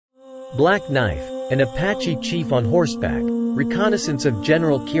Black Knife, an Apache chief on horseback, reconnaissance of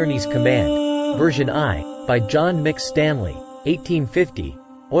General Kearny's command, version I, by John Mix Stanley, 1850,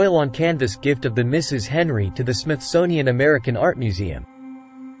 oil on canvas gift of the Mrs. Henry to the Smithsonian American Art Museum.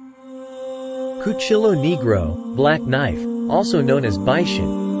 Cuchillo Negro, Black Knife, also known as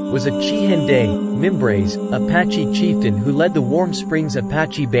Baishan, was a Chihende, Mimbres, Apache chieftain who led the Warm Springs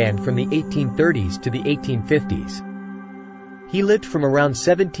Apache Band from the 1830s to the 1850s. He lived from around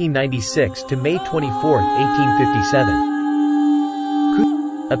 1796 to May 24,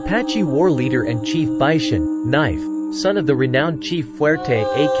 1857. Apache war leader and chief Baishan, Knife, son of the renowned chief Fuerte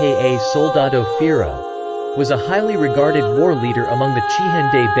aka Soldado Fierro, was a highly regarded war leader among the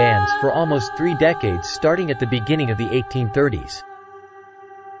Chihende bands for almost 3 decades starting at the beginning of the 1830s.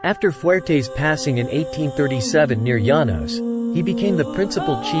 After Fuerte's passing in 1837 near Llanos, he became the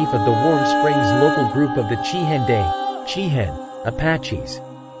principal chief of the Warm Springs local group of the Chihende, Chihen, Apaches.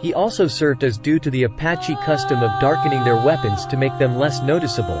 He also served as due to the Apache custom of darkening their weapons to make them less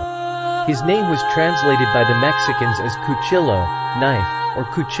noticeable. His name was translated by the Mexicans as Cuchillo, Knife, or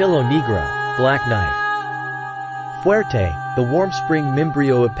Cuchillo Negro, Black Knife. Fuerte, the Warm Spring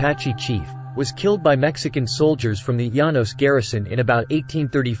Mimbrio Apache chief, was killed by Mexican soldiers from the Llanos garrison in about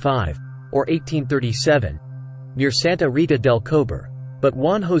 1835, or 1837, near Santa Rita del Cobre. But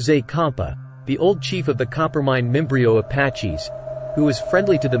Juan José Campa, the old chief of the Coppermine Mimbrio Apaches, who was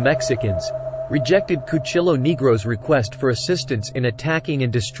friendly to the Mexicans, rejected Cuchillo Negro's request for assistance in attacking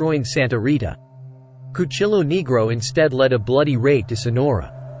and destroying Santa Rita. Cuchillo Negro instead led a bloody raid to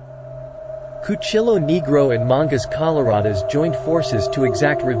Sonora. Cuchillo Negro and Mangas Coloradas joined forces to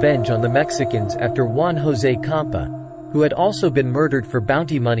exact revenge on the Mexicans after Juan José Campa, who had also been murdered for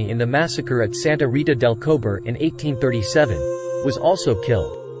bounty money in the massacre at Santa Rita del Cobre in 1837, was also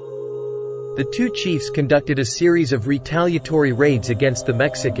killed. The two chiefs conducted a series of retaliatory raids against the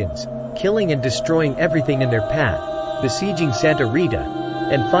Mexicans, killing and destroying everything in their path, besieging Santa Rita,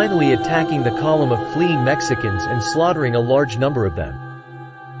 and finally attacking the column of fleeing Mexicans and slaughtering a large number of them.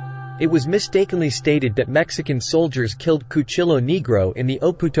 It was mistakenly stated that Mexican soldiers killed Cuchillo Negro in the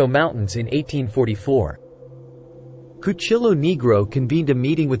Oputo Mountains in 1844. Cuchillo Negro convened a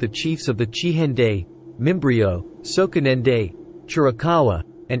meeting with the chiefs of the Chihende, Mimbrio, Soconende, Chiricahua,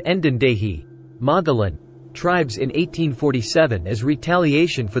 and Endendeji, Magalan, tribes in 1847 as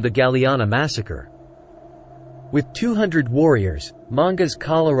retaliation for the Galeana massacre. With 200 warriors, Mangas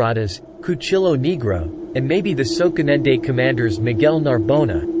Coloradas, Cuchillo Negro, and maybe the Soconende commanders Miguel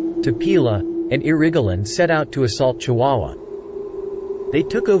Narbona, Tepila, and Irigalan set out to assault Chihuahua. They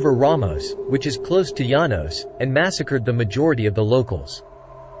took over Ramos, which is close to Llanos, and massacred the majority of the locals.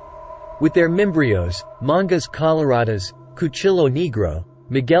 With their Mimbrios, Mangas Coloradas, Cuchillo Negro,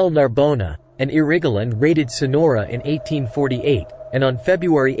 Miguel Narbona, and Irigalan raided Sonora in 1848, and on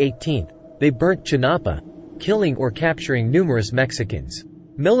February 18, they burnt Chinapa, killing or capturing numerous Mexicans.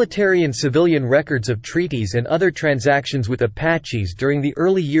 Military and civilian records of treaties and other transactions with Apaches during the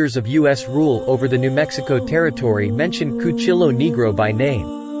early years of U.S. rule over the New Mexico Territory mention Cuchillo Negro by name.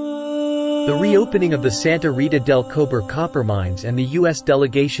 The reopening of the Santa Rita del Cobre copper mines and the U.S.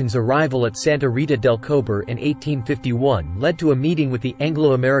 delegation's arrival at Santa Rita del Cobre in 1851 led to a meeting with the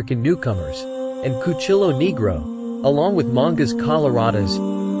Anglo-American newcomers, and Cuchillo Negro, along with Mangas Coloradas,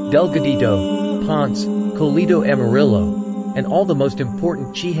 Delgadito, Ponce, Colito Amarillo, and all the most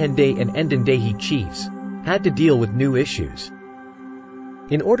important Chihende and Endendeji chiefs, had to deal with new issues.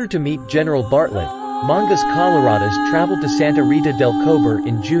 In order to meet General Bartlett, Mangas Coloradas traveled to Santa Rita del Cobre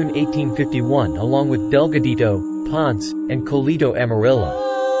in June 1851 along with Delgadito, Ponce, and Colito Amarillo.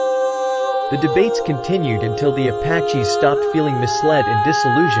 The debates continued until the Apaches stopped feeling misled and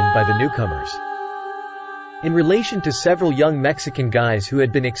disillusioned by the newcomers. In relation to several young Mexican guys who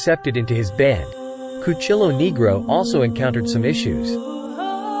had been accepted into his band, Cuchillo Negro also encountered some issues.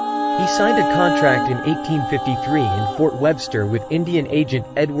 He signed a contract in 1853 in Fort Webster with Indian agent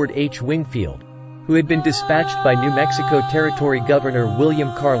Edward H. Wingfield, who had been dispatched by New Mexico Territory Governor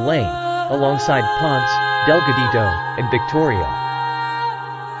William Carr Lane, alongside Ponce, Delgadito, and Victorio.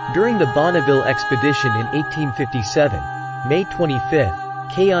 During the Bonneville expedition in 1857, May 25,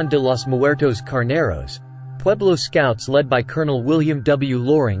 Cayon de los Muertos Carneros, Pueblo Scouts led by Colonel William W.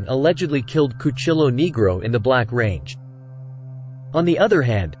 Loring allegedly killed Cuchillo Negro in the Black Range. On the other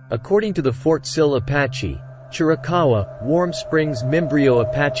hand, according to the Fort Sill Apache, Chiricahua, Warm Springs Mimbrio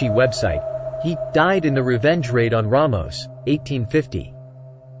Apache website, he died in the revenge raid on Ramos, 1850.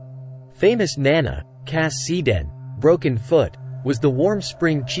 Famous Nana, Cass Seeden, Broken Foot, was the Warm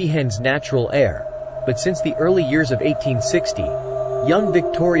Spring Chihen's natural heir, but since the early years of 1860, young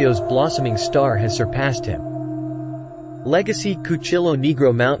Victorio's blossoming star has surpassed him. Legacy Cuchillo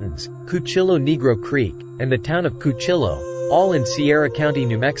Negro Mountains, Cuchillo Negro Creek, and the town of Cuchillo, all in Sierra County,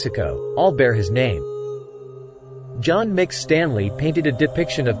 New Mexico, all bear his name. John Mix Stanley painted a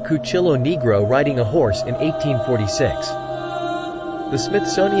depiction of Cuchillo Negro riding a horse in 1846. The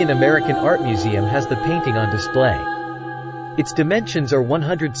Smithsonian American Art Museum has the painting on display. Its dimensions are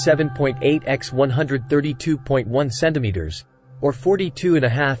 107.8 x 132.1 centimeters, or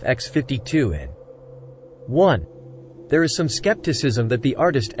 42.5 x 52.1. There is some skepticism that the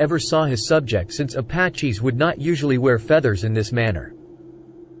artist ever saw his subject, since Apaches would not usually wear feathers in this manner.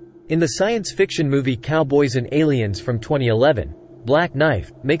 In the science fiction movie Cowboys and Aliens from 2011, Black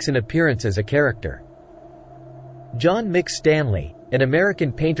Knife makes an appearance as a character. John Mix Stanley, an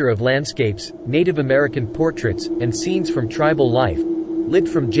American painter of landscapes, Native American portraits, and scenes from tribal life, lived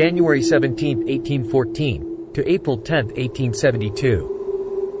from January 17, 1814, to April 10, 1872.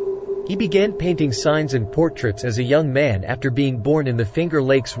 He began painting signs and portraits as a young man after being born in the Finger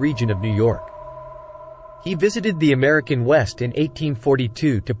Lakes region of New York. He visited the American West in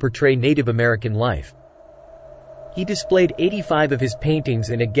 1842 to portray Native American life. He displayed 85 of his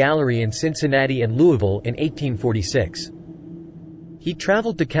paintings in a gallery in Cincinnati and Louisville in 1846. He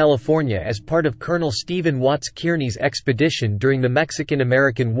traveled to California as part of Colonel Stephen Watts Kearny's expedition during the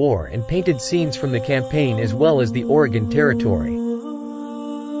Mexican-American War and painted scenes from the campaign as well as the Oregon Territory.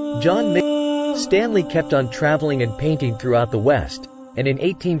 John Mix Stanley kept on traveling and painting throughout the West, and in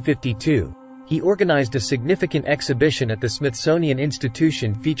 1852, he organized a significant exhibition at the Smithsonian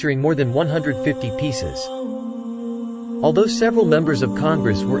Institution featuring more than 150 pieces. Although several members of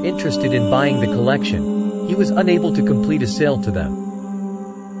Congress were interested in buying the collection, he was unable to complete a sale to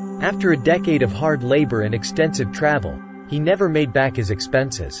them. After a decade of hard labor and extensive travel, he never made back his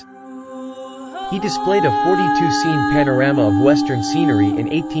expenses. He displayed a 42-scene panorama of Western scenery in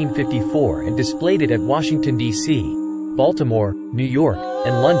 1854 and displayed it at Washington, D.C., Baltimore, New York,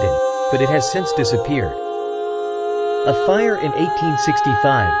 and London, but it has since disappeared. A fire in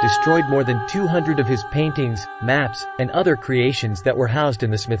 1865 destroyed more than 200 of his paintings, maps, and other creations that were housed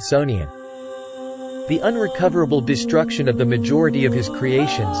in the Smithsonian. The unrecoverable destruction of the majority of his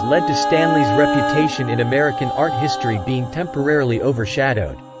creations led to Stanley's reputation in American art history being temporarily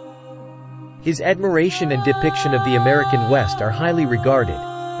overshadowed. His admiration and depiction of the American West are highly regarded,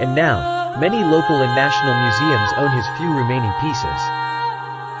 and now, many local and national museums own his few remaining pieces.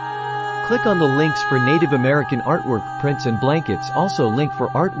 Click on the links for Native American artwork, prints and blankets, also link for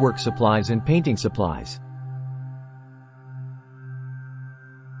artwork supplies and painting supplies.